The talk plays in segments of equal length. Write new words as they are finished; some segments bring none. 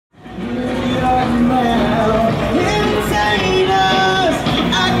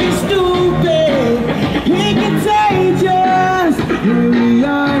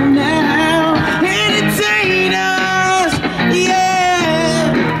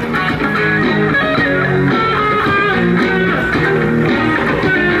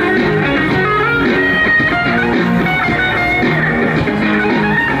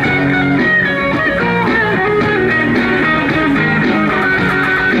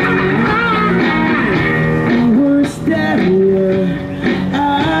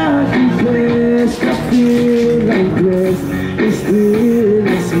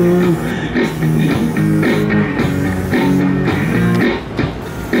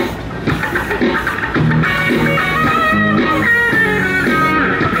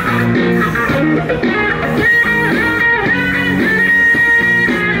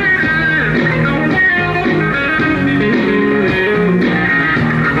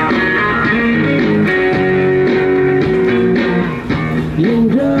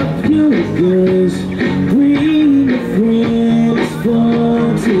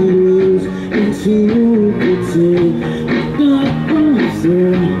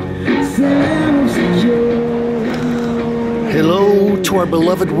Hello to our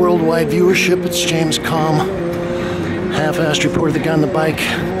beloved worldwide viewership. It's James Kalm, half-assed reporter, the guy on the bike.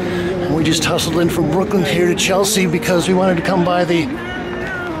 And we just hustled in from Brooklyn here to Chelsea because we wanted to come by the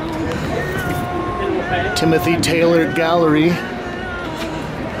Timothy Taylor Gallery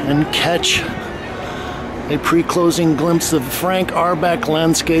and catch a pre-closing glimpse of Frank Auerbach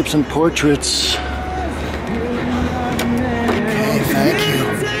landscapes and portraits. Okay, thank you.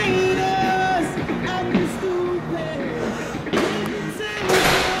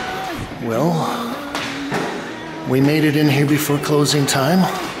 Well, we made it in here before closing time.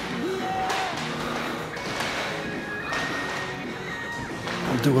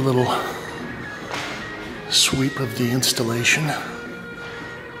 I'll do a little sweep of the installation.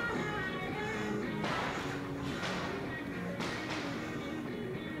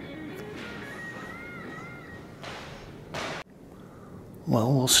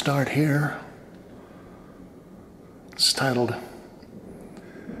 Well, we'll start here. It's titled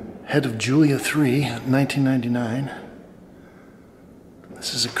Head of Julia 3, 1999.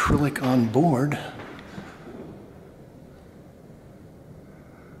 This is acrylic on board.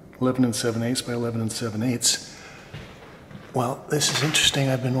 11 7/8 by 11 7/8. Well, this is interesting.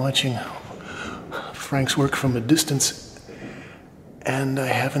 I've been watching Frank's work from a distance, and I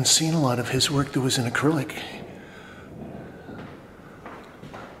haven't seen a lot of his work that was in acrylic.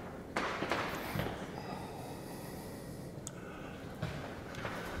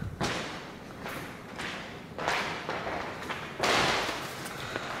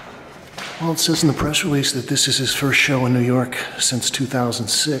 Well, it says in the press release that this is his first show in New York since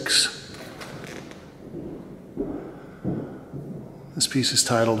 2006. This piece is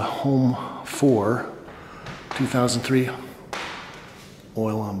titled Home 4, 2003,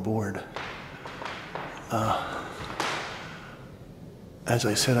 Oil on Board. As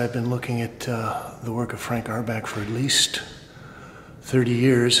I said, I've been looking at the work of Frank Auerbach for at least 30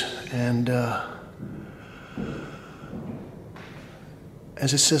 years, and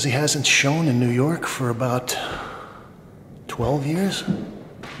as it says, he hasn't shown in New York for about 12 years.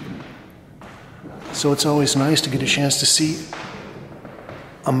 So it's always nice to get a chance to see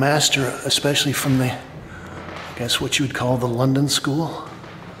a master, especially from the, I guess what you would call the London School.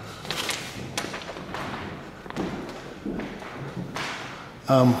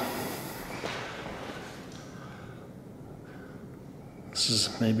 This is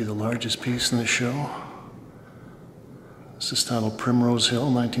maybe the largest piece in the show. This is titled Primrose Hill,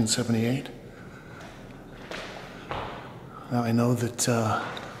 1978. Now I know that I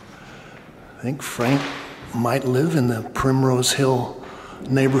think Frank might live in the Primrose Hill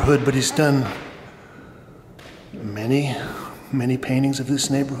neighborhood, but he's done many paintings of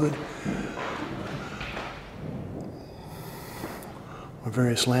this neighborhood, or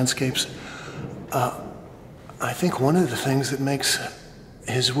various landscapes. I think one of the things that makes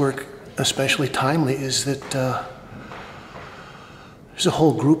his work especially timely is that there's a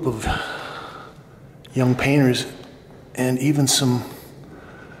whole group of young painters and even some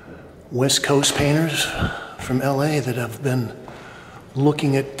West Coast painters from LA that have been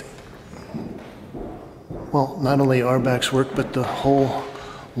looking at, well, not only Auerbach's work, but the whole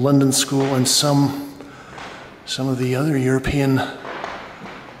London School and some of the other European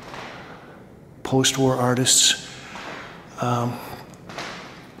post-war artists,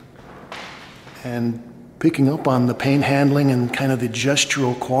 and picking up on the paint handling and kind of the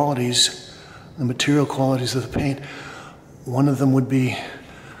gestural qualities, the material qualities of the paint. One of them would be,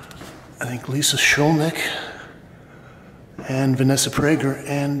 I think, Lisa Skolnick and Vanessa Prager,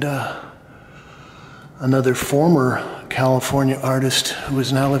 and another former California artist who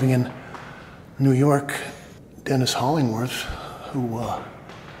is now living in New York, Dennis Hollingworth, who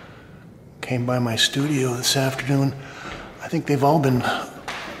came by my studio this afternoon. I think they've all been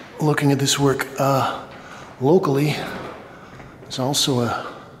looking at this work locally. There's also a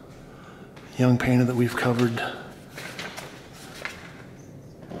young painter that we've covered,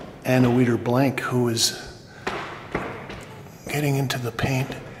 Anna Weeder Blank, who is getting into the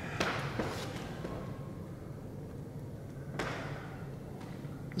paint.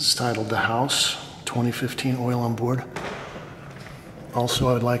 This is titled The House, 2015, Oil on Board. Also,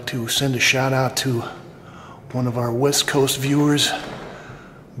 I would like to send a shout out to one of our West Coast viewers,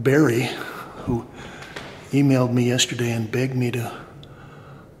 Barry, who emailed me yesterday and begged me to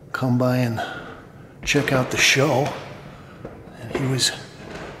come by and check out the show. And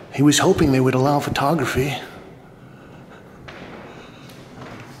he was hoping they would allow photography.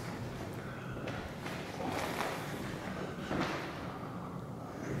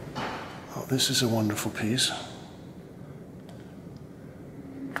 Oh, this is a wonderful piece.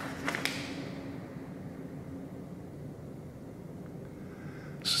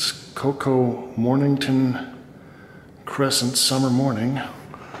 Coco Mornington Crescent Summer Morning,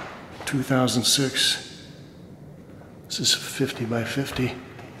 2006. This is 50 by 50.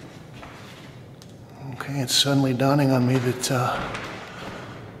 Okay, it's suddenly dawning on me that a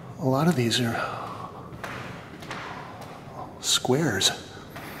lot of these are squares.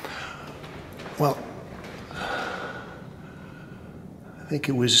 Well, I think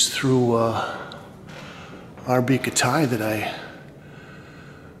it was through R.B. Katai that I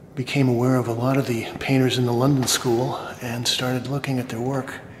became aware of a lot of the painters in the London School and started looking at their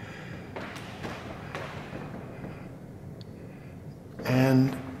work.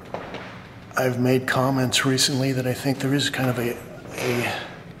 And I've made comments recently that I think there is kind of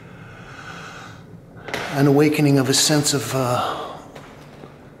an awakening of a sense of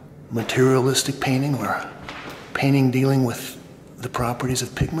materialistic painting, or painting dealing with the properties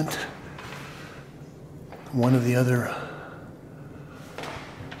of pigment. One of the other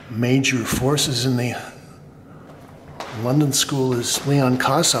major forces in the London School is Leon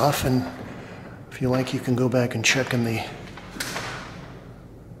Kossoff, and if you like, you can go back and check in the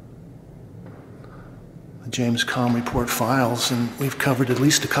James Kalm Report files, and we've covered at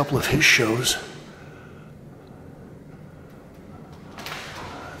least a couple of his shows. I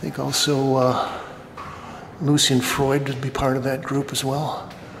think also Lucian Freud would be part of that group as well.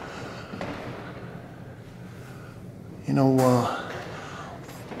 You know,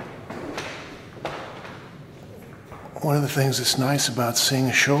 one of the things that's nice about seeing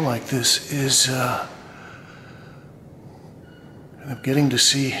a show like this is kind of getting to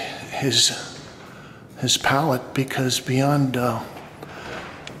see his palette, because beyond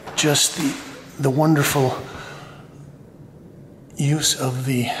just the wonderful use of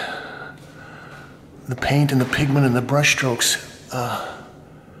the paint and the pigment and the brush strokes,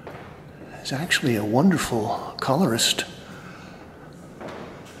 is actually a wonderful colorist.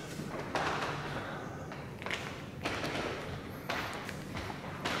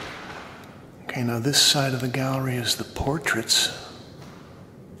 Okay, now this side of the gallery is the portraits.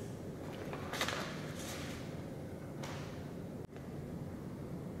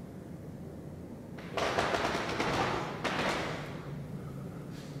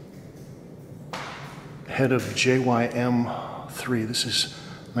 Head of JYM3. This is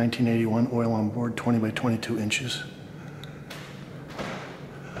 1981 oil on board, 20 by 22 inches.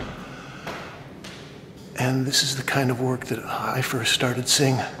 And this is the kind of work that I first started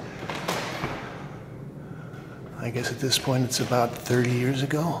seeing. I guess at this point it's about 30 years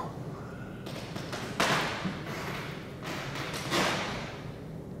ago.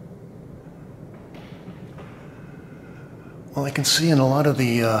 Well, I can see in a lot of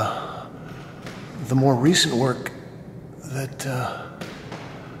the more recent work that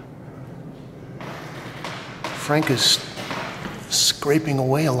Frank is scraping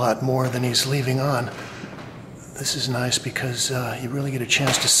away a lot more than he's leaving on. This is nice because you really get a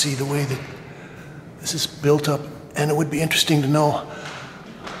chance to see the way that this is built up, and it would be interesting to know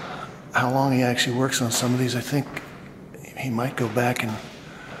how long he actually works on some of these. I think he might go back and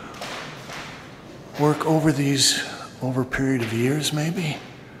work over these over a period of years, maybe.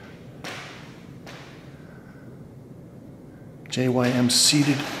 JYM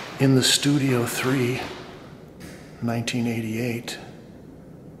Seated in the Studio 3, 1988.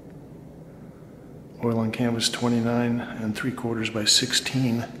 Oil on canvas 29 3/4 by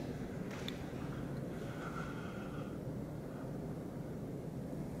 16.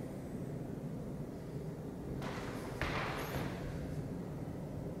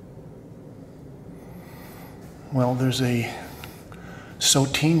 Well, there's a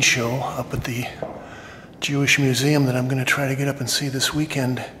Sotin show up at the Jewish Museum that I'm going to try to get up and see this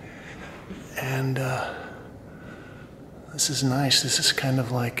weekend. And this is nice. This is kind of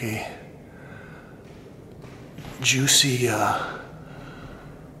like a juicy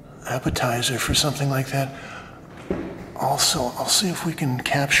appetizer for something like that. Also, I'll see if we can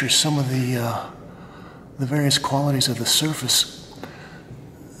capture some of the various qualities of the surface.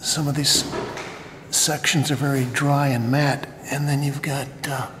 Some of these sections are very dry and matte, and then you've got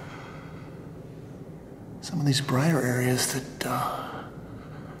some of these brighter areas that,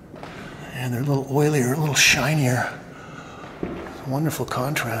 and they're a little oilier, a little shinier. Wonderful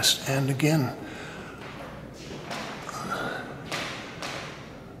contrast. And again,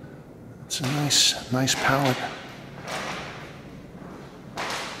 it's a nice palette.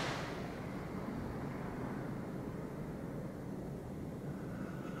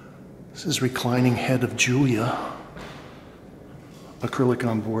 This is Reclining Head of Julia, acrylic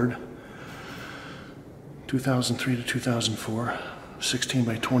on board, 2003 to 2004, 16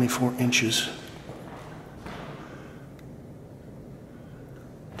 by 24 inches.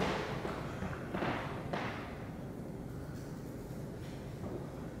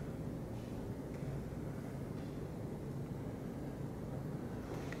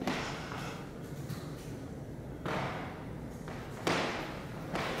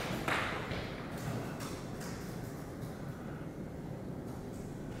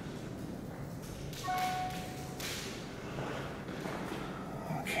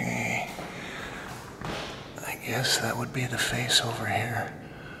 Okay. I guess that would be the face over here.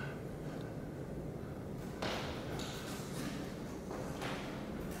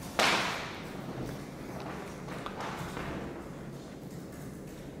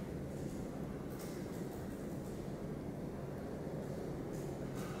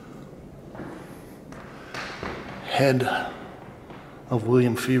 Head of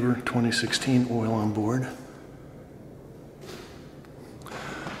William Fever, 2016, oil on board.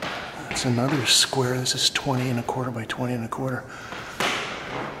 That's another square. This is 20 1/4 by 20 1/4.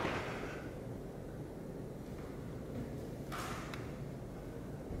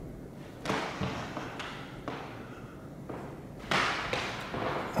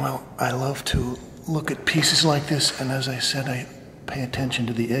 Well, I love to look at pieces like this, and as I said, I pay attention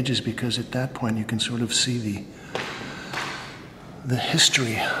to the edges because at that point you can sort of see the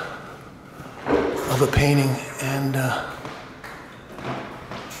history of a painting, and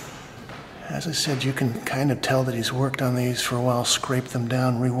as I said, you can kind of tell that he's worked on these for a while, scraped them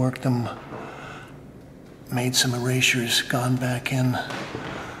down, reworked them, made some erasures, gone back in,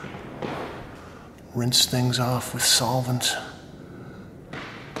 rinsed things off with solvents.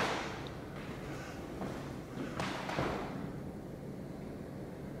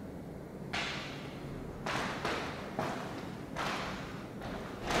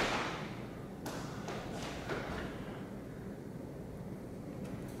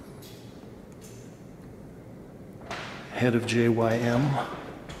 Head of JYM,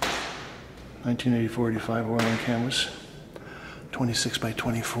 1984-85 oil on canvas, 26 by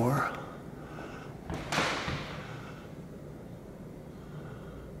 24.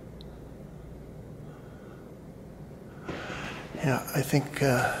 Yeah, I think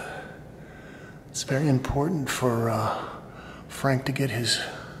it's very important for Frank to get his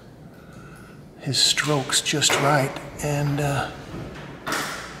strokes just right, and that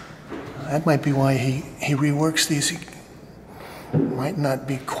might be why he reworks these. He might not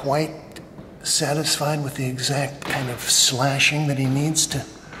be quite satisfied with the exact kind of slashing that he needs to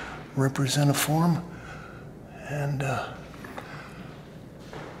represent a form, and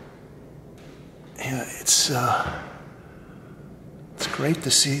yeah, it's great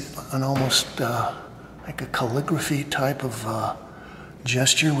to see an almost like a calligraphy type of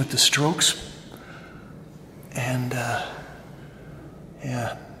gesture with the strokes, and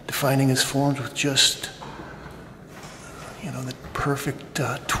yeah, defining his forms with just, you know, the perfect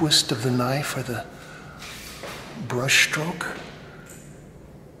twist of the knife or the brush stroke.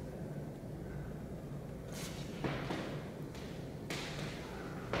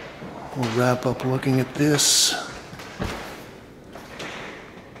 We'll wrap up looking at this.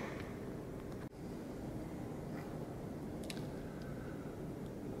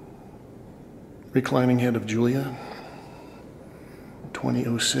 Reclining head of Julia,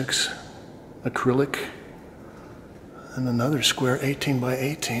 2006, acrylic, and another square 18 by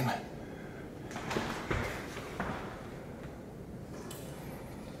 18.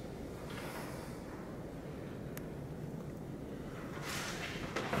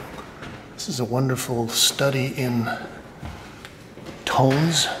 This is a wonderful study in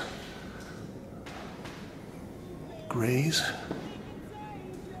tones, grays.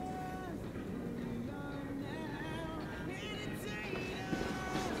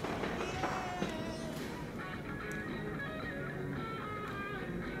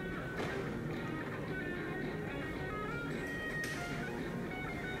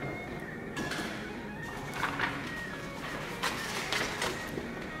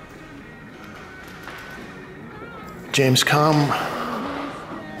 James Kalm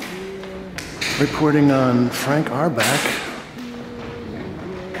reporting on Frank Auerbach,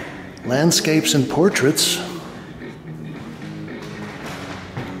 landscapes and portraits,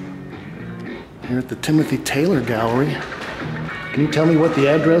 here at the Timothy Taylor Gallery. Can you tell me what the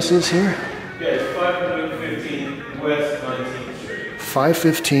address is here? Yeah, it's 515 West 19th Street.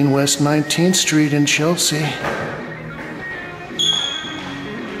 515 West 19th Street in Chelsea.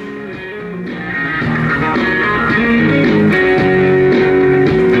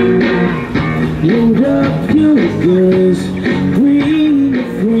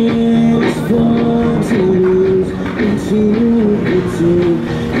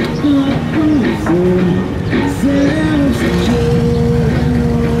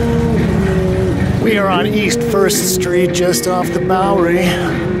 We are on East 1st Street, just off the Bowery.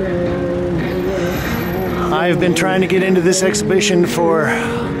 I've been trying to get into this exhibition for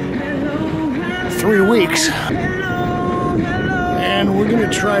 3 weeks. And we're going to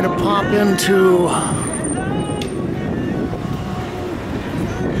try to pop into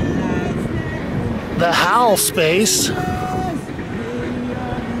the Howl space.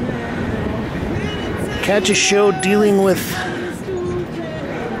 catch a show dealing with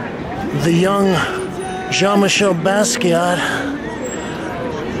the young Jean-Michel Basquiat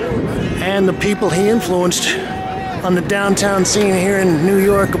and the people he influenced on the downtown scene here in New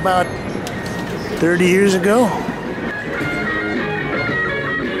York about 30 years ago.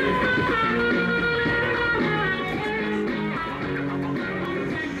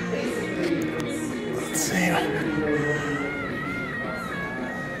 Let's see.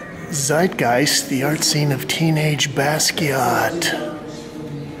 Zeitgeist, the art scene of teenage Basquiat.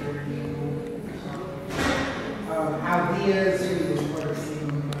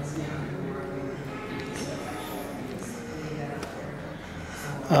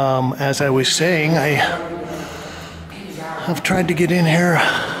 As I was saying, I've tried to get in here a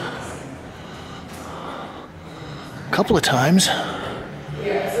couple of times.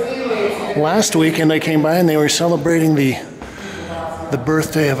 Last weekend I came by and they were celebrating the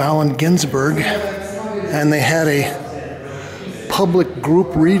birthday of Allen Ginsberg, and they had a public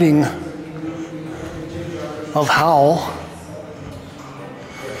group reading of Howl.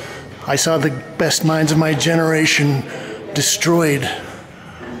 I saw the best minds of my generation destroyed,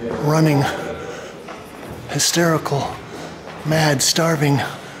 running, hysterical, mad, starving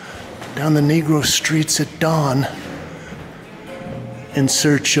down the Negro streets at dawn in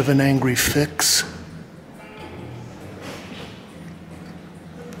search of an angry fix.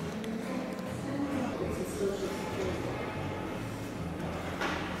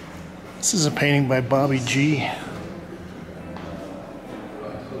 This is a painting by Bobby G.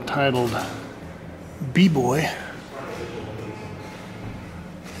 titled B-Boy,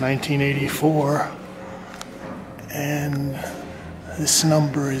 1984, and this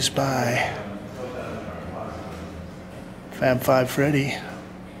number is by Fab Five Freddy,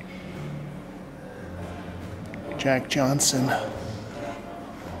 Jack Johnson.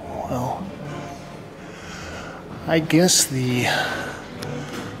 Well, I guess the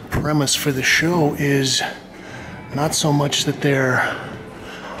premise for the show is not so much that they're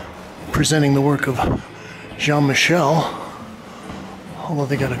presenting the work of Jean-Michel, although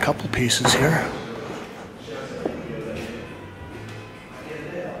they got a couple pieces here.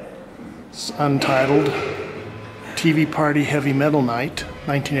 It's untitled TV Party Heavy Metal Night,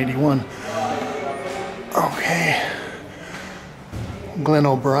 1981. Okay. Glenn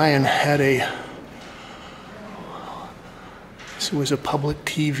O'Brien had it was a public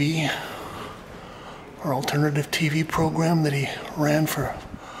TV or alternative TV program that he ran for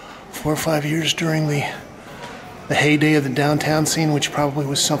 4 or 5 years during the heyday of the downtown scene, which probably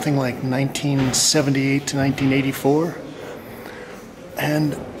was something like 1978 to 1984.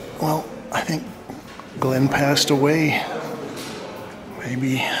 And, well, I think Glenn passed away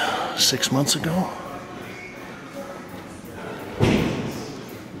maybe 6 months ago.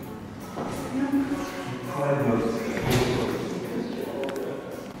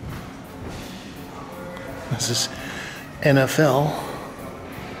 This is NFL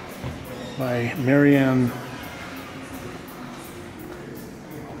by Marianne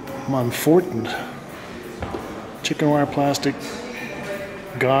Monfortin. Chicken wire plastic,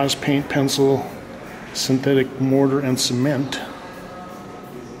 gauze paint pencil, synthetic mortar and cement.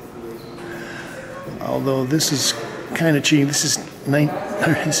 Although this is kind of cheap. This is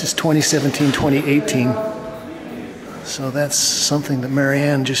 2017, 2018. So that's something that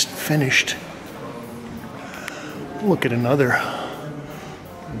Marianne just finished. Look at another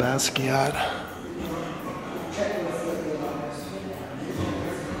Basquiat.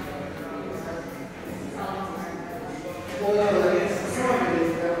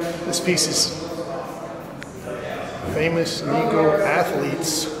 This piece is famous Negro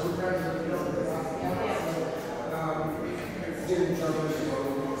athletes.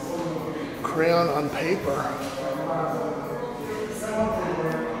 Crayon on paper.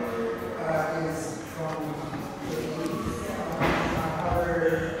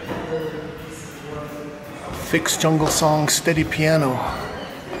 Fixed Jungle Song, Steady Piano.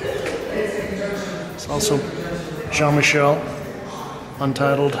 It's also Jean-Michel,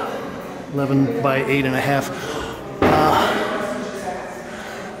 untitled, 11 by 8.5.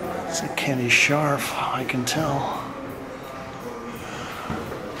 It's a Kenny Scharf, I can tell.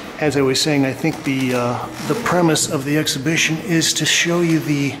 As I was saying, I think the premise of the exhibition is to show you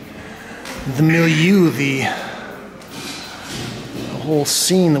the milieu, the whole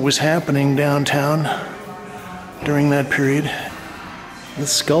scene that was happening downtown during that period. The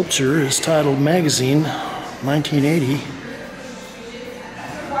sculpture is titled Magazine, 1980,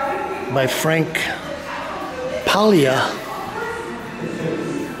 by Frank Paglia.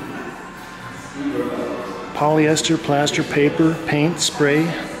 Polyester, plaster, paper, paint, spray.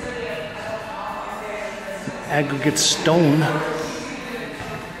 aggregate stone.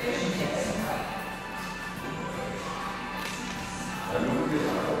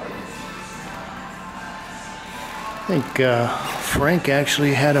 I think Frank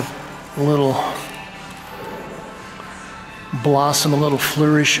actually had a little blossom, a little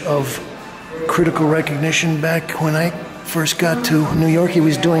flourish of critical recognition back when I first got to New York. He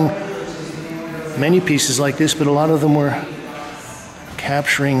was doing many pieces like this, but a lot of them were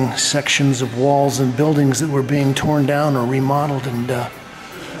capturing sections of walls and buildings that were being torn down or remodeled, and I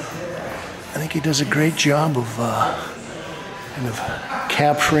think he does a great job of kind of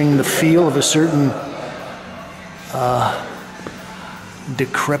capturing the feel of a certain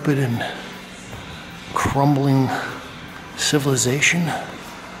decrepit and crumbling civilization.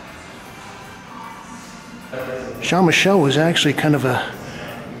 Jean-Michel was actually kind of a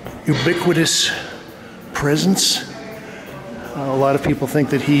ubiquitous presence. A lot of people think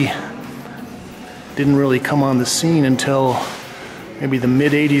that he didn't really come on the scene until maybe the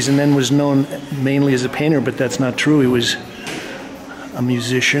mid-'80s and then was known mainly as a painter, but that's not true. He was a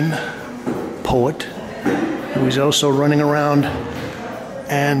musician, poet. He was also running around,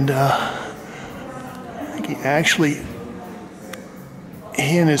 and I think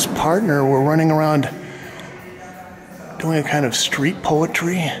he and his partner were running around doing a kind of street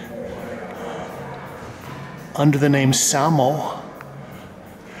poetry under the name Samo.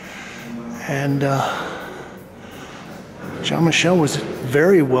 And Jean-Michel was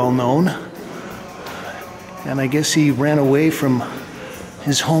very well known, and I guess he ran away from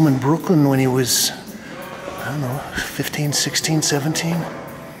his home in Brooklyn when he was, I don't know, 15, 16, 17,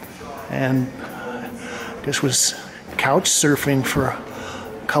 and I guess was couch surfing for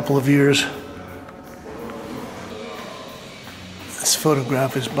a couple of years. This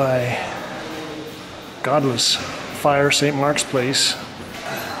photograph is by Godless Fire, St. Mark's Place,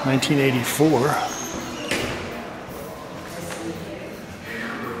 1984.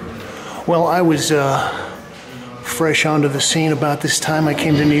 Well, I was fresh onto the scene about this time. I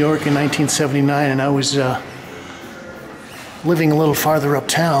came to New York in 1979, and I was living a little farther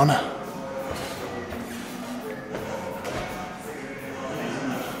uptown.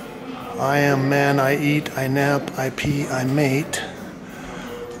 I am man, I eat, I nap, I pee, I mate.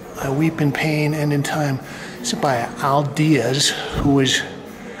 I weep in pain and in time. This is by Al Diaz, who was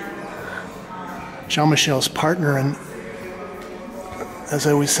Jean-Michel's partner, and as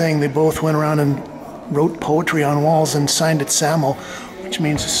I was saying, they both went around and wrote poetry on walls and signed it Samo, which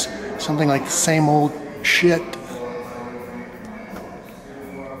means something like the same old shit.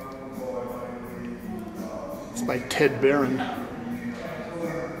 It's by Ted Barron.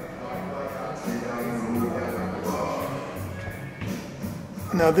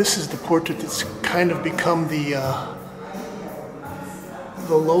 Now this is the portrait that's kind of become the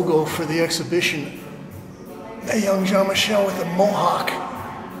logo for the exhibition. A young Jean-Michel with a mohawk.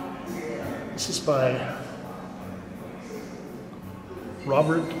 This is by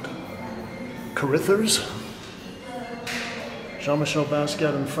Robert Carithers. Jean-Michel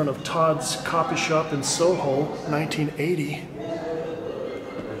Basquiat in front of Todd's Coffee Shop in Soho, 1980.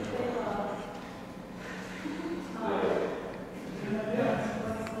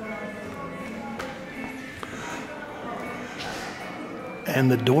 And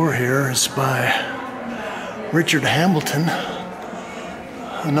the door here is by Richard Hamilton,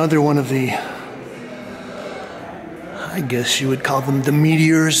 another one of the, I guess you would call them the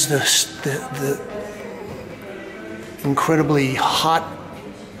meteors, the incredibly hot,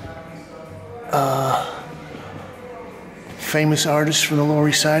 famous artists from the Lower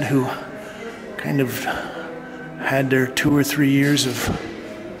East Side who kind of had their 2 or 3 years of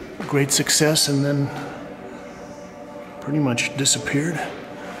great success and then pretty much disappeared.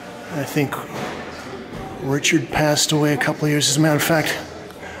 I think Richard passed away a couple of years. As a matter of fact,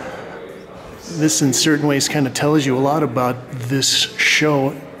 this in certain ways kind of tells you a lot about this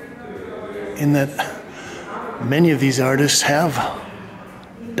show, in that many of these artists have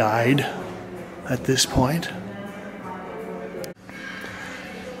died at this point.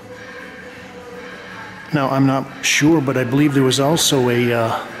 Now, I'm not sure, but I believe there was also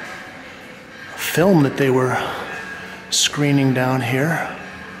a film that they were screening down here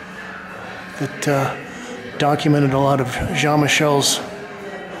that documented a lot of Jean-Michel's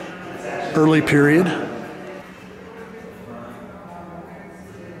early period.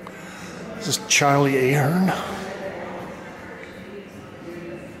 This is Charlie Ahern.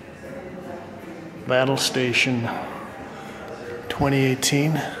 Battle Station,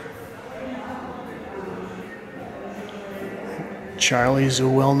 2018. Charlie's a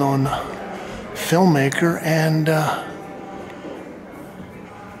well-known filmmaker, and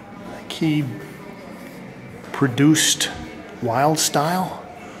he produced Wild Style,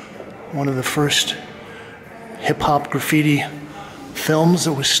 one of the first hip-hop graffiti films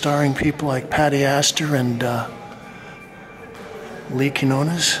that was starring people like Patty Astor and Lee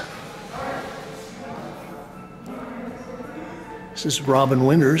Quinones. This is Robin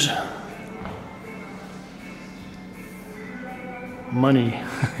Winters. Money.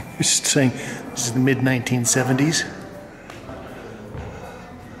 Just saying, this is the mid-1970s.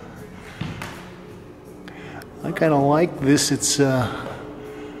 I kind of like this. It's got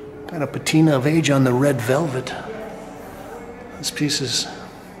a patina of age on the red velvet. This piece is,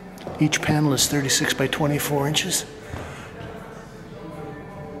 each panel is 36 by 24 inches.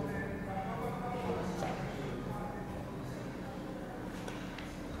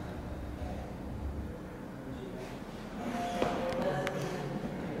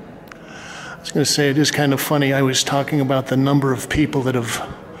 I was going to say, it is kind of funny. I was talking about the number of people that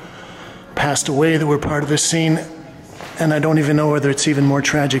have passed away that were part of this scene, and I don't even know whether it's even more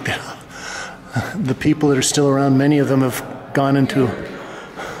tragic. The people that are still around, many of them have gone into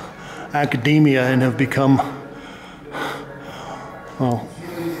academia and have become, well,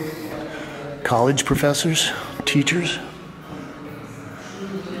 college professors, teachers.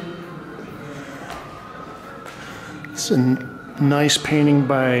 It's a nice painting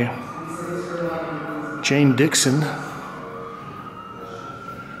by Jane Dixon,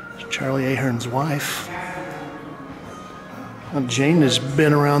 Charlie Ahearn's wife. Well, Jane has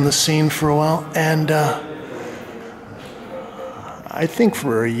been around the scene for a while, and I think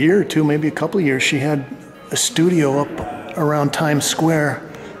for a year or two, maybe a couple of years, she had a studio up around Times Square.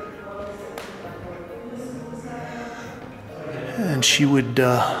 And she would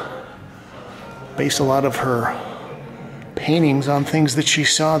base a lot of her paintings on things that she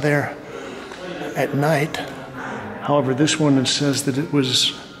saw there at night. However, this one says that it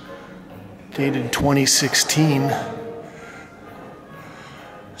was dated 2016.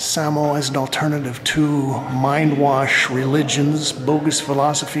 Samo as an alternative to mind wash religions, bogus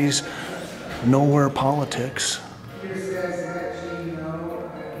philosophies, nowhere politics.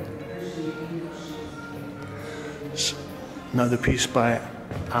 Another piece by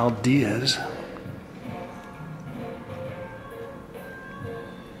Al Diaz.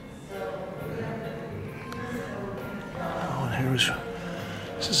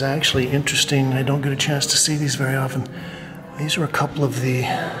 This is actually interesting. I don't get a chance to see these very often. These are a couple of the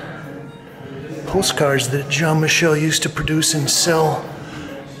postcards that Jean-Michel used to produce and sell.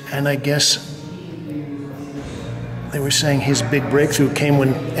 And I guess they were saying his big breakthrough came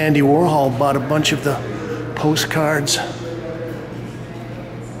when Andy Warhol bought a bunch of the postcards.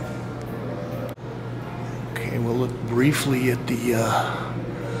 Okay, we'll look briefly at the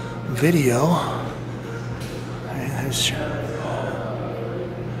video. There's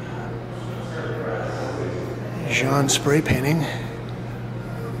Jean spray painting.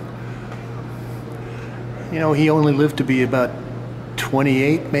 You know, he only lived to be about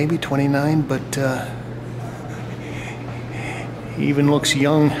 28, maybe 29, but he even looks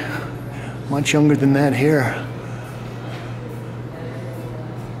young, much younger than that here.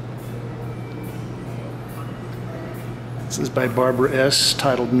 This is by Barbara S.,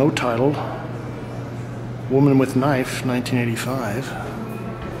 titled No Title, Woman with Knife, 1985.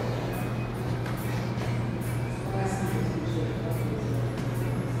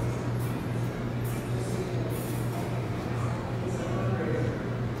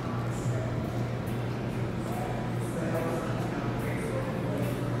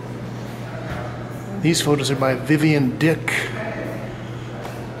 These photos are by Vivian Dick.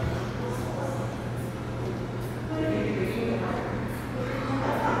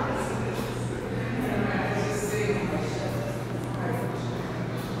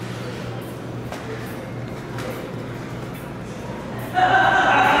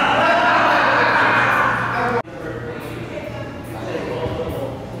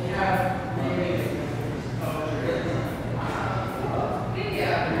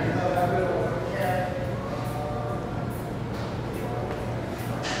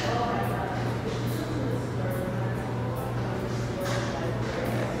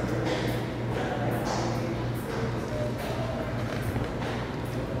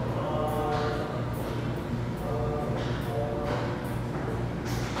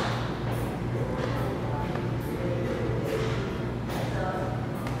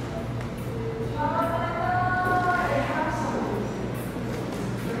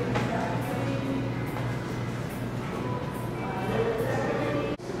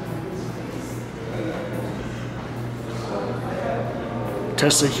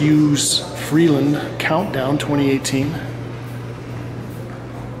 Tessa Hughes Freeland Countdown 2018.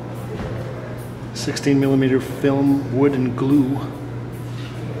 16mm film, wood and glue.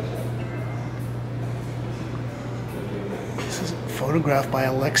 This is photographed by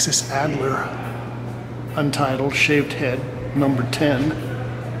Alexis Adler, untitled, shaved head, number 10.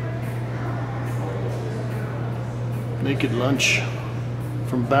 Naked Lunch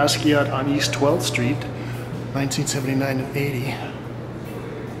from Basquiat on East 12th Street, 1979 and 80.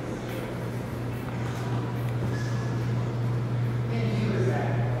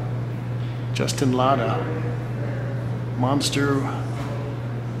 Justin Lada, monster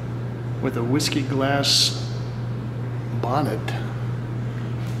with a whiskey glass bonnet.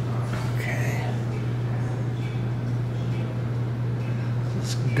 Okay.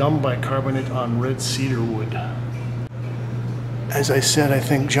 It's gum bicarbonate on red cedar wood. As I said, I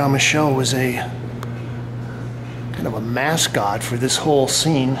think Jean-Michel was a kind of a mascot for this whole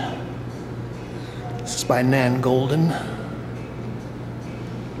scene. This is by Nan Golden.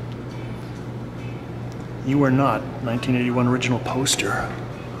 You Are Not, 1981 original poster.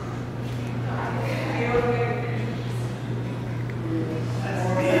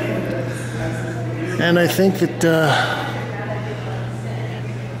 And I think that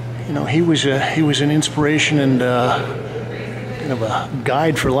you know, he was an inspiration and kind of a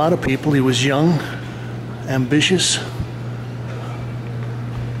guide for a lot of people. He was young, ambitious,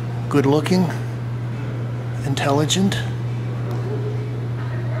 good-looking, intelligent.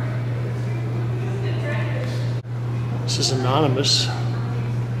 This is anonymous.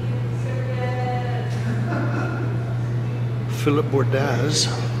 Philip Bordaz.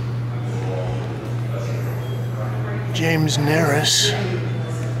 James Naris.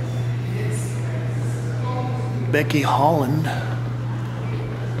 Becky Holland.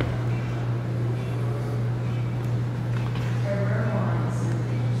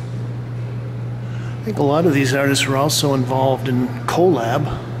 I think a lot of these artists were also involved in Collab.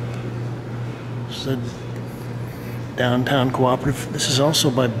 This is a downtown cooperative. This is also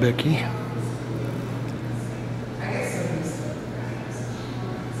by Becky.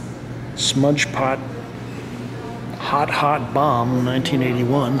 Smudge Pot, Hot Hot Bomb,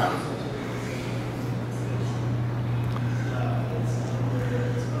 1981.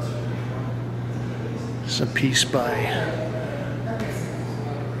 This is a piece by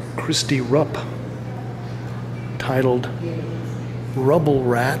Christy Rupp titled Rubble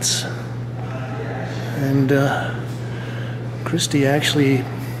Rats. And Christy actually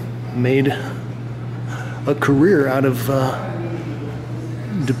made a career out of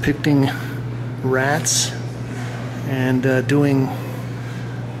depicting rats and doing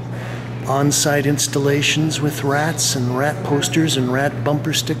on-site installations with rats and rat posters and rat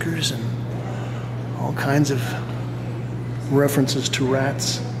bumper stickers and all kinds of references to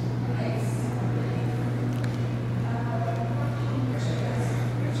rats.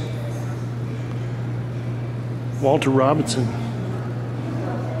 Walter Robinson,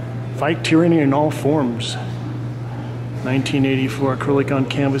 Fight Tyranny in All Forms, 1984, acrylic on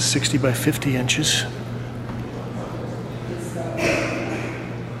canvas, 60 by 50 inches.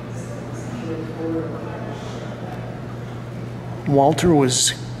 Walter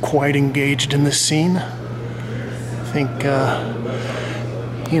was quite engaged in this scene. I think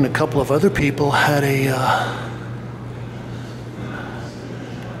he and a couple of other people had a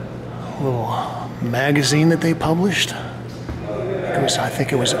little magazine that they published. I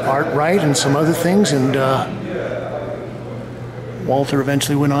think it was Art Right and some other things, and Walter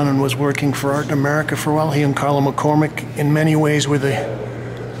eventually went on and was working for Art in America for a while. He and Carla McCormick in many ways were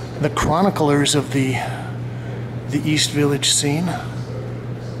the chroniclers of the East Village scene.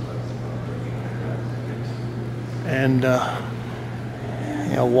 And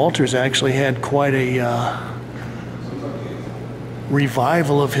you know, Walter's actually had quite a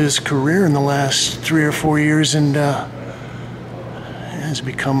revival of his career in the last 3 or 4 years, and has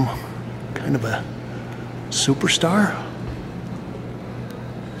become kind of a superstar.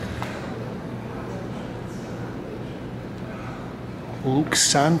 Luke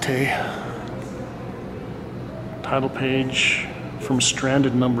Sante, title page from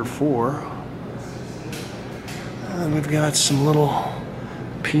Stranded number 4. And we've got some little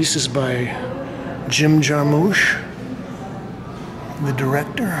pieces by Jim Jarmusch, the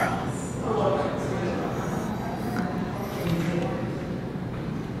director.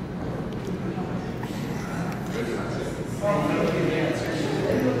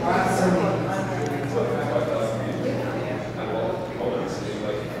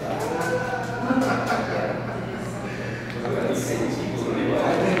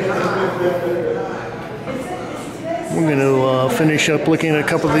 We're going to finish up looking at a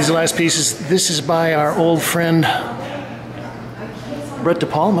couple of these last pieces. This is by our old friend Brett De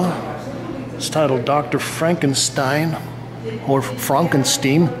Palma, It's titled Dr. Frankenstein, or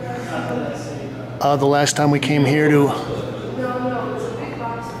Frankenstein. The last time we came here to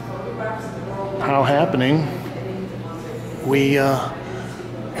How Happening, we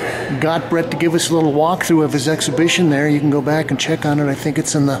got Brett to give us a little walkthrough of his exhibition there. You can go back and check on it. I think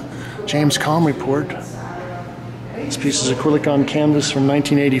it's in the James Kalm report. This piece is acrylic on canvas from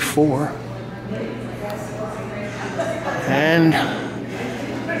 1984. And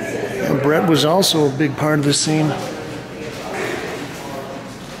Brett was also a big part of the scene.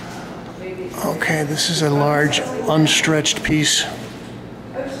 Okay, this is a large, unstretched piece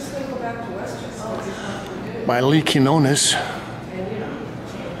by Lee Quinones.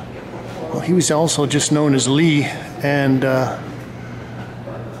 Well, he was also just known as Lee, and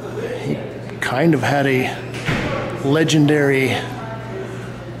he kind of had a legendary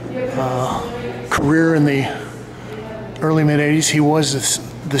career in the early mid-'80s. He was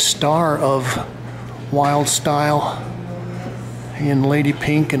the star of Wild Style. He and Lady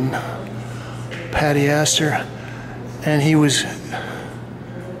Pink and Patty Astor, and he was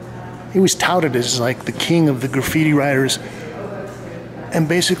touted as like the king of the graffiti writers, and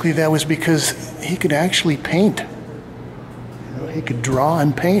basically that was because he could actually paint. You know, he could draw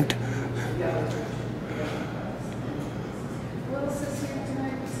and paint.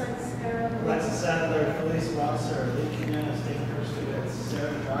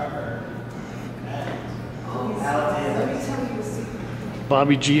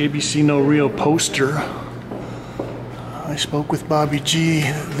 Bobby G, ABC No Rio poster. I spoke with Bobby G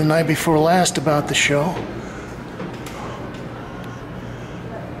the night before last about the show.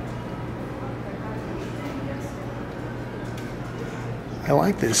 I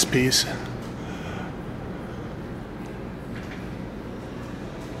like this piece.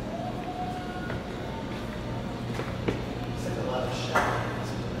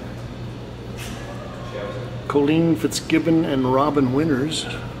 Colleen Fitzgibbon and Robin Winters.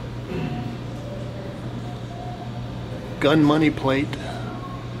 Gun Money Plate,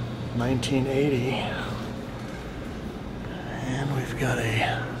 1980. And we've got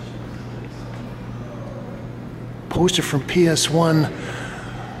a poster from PS1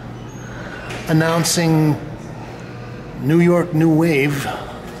 announcing New York New Wave.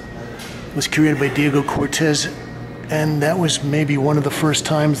 It was curated by Diego Cortez, and that was maybe one of the first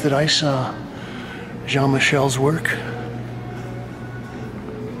times that I saw Jean-Michel's work.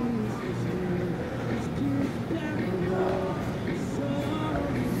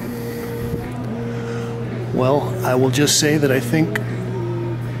 Well, I will just say that I think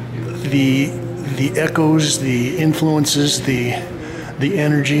the echoes, the influences, the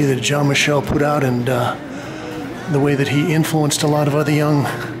energy that Jean-Michel put out, and the way that he influenced a lot of other young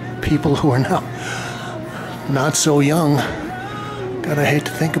people who are now not so young. God, I hate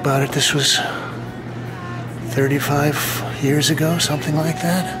to think about it. This was 35 years ago, something like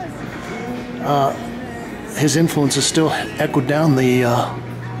that. His influence is still echoed down the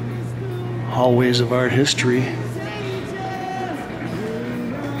hallways of art history.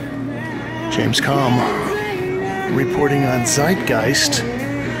 James Kalm reporting on Zeitgeist,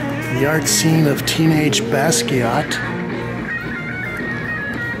 the art scene of teenage Basquiat.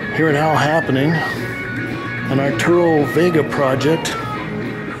 Here at How Happening, an Arturo Vega project,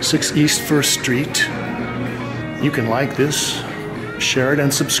 6 East 1st Street. You can like this, share it,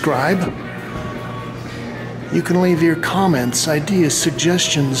 and subscribe. You can leave your comments, ideas,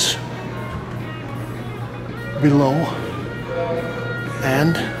 suggestions below.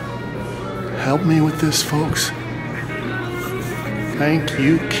 And help me with this, folks. Thank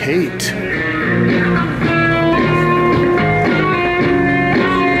you, Kate.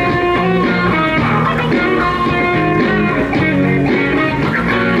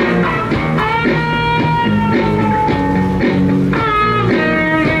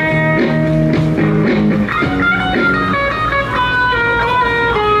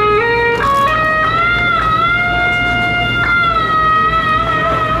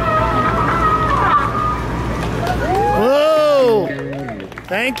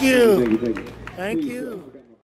 Thank you. Thank you.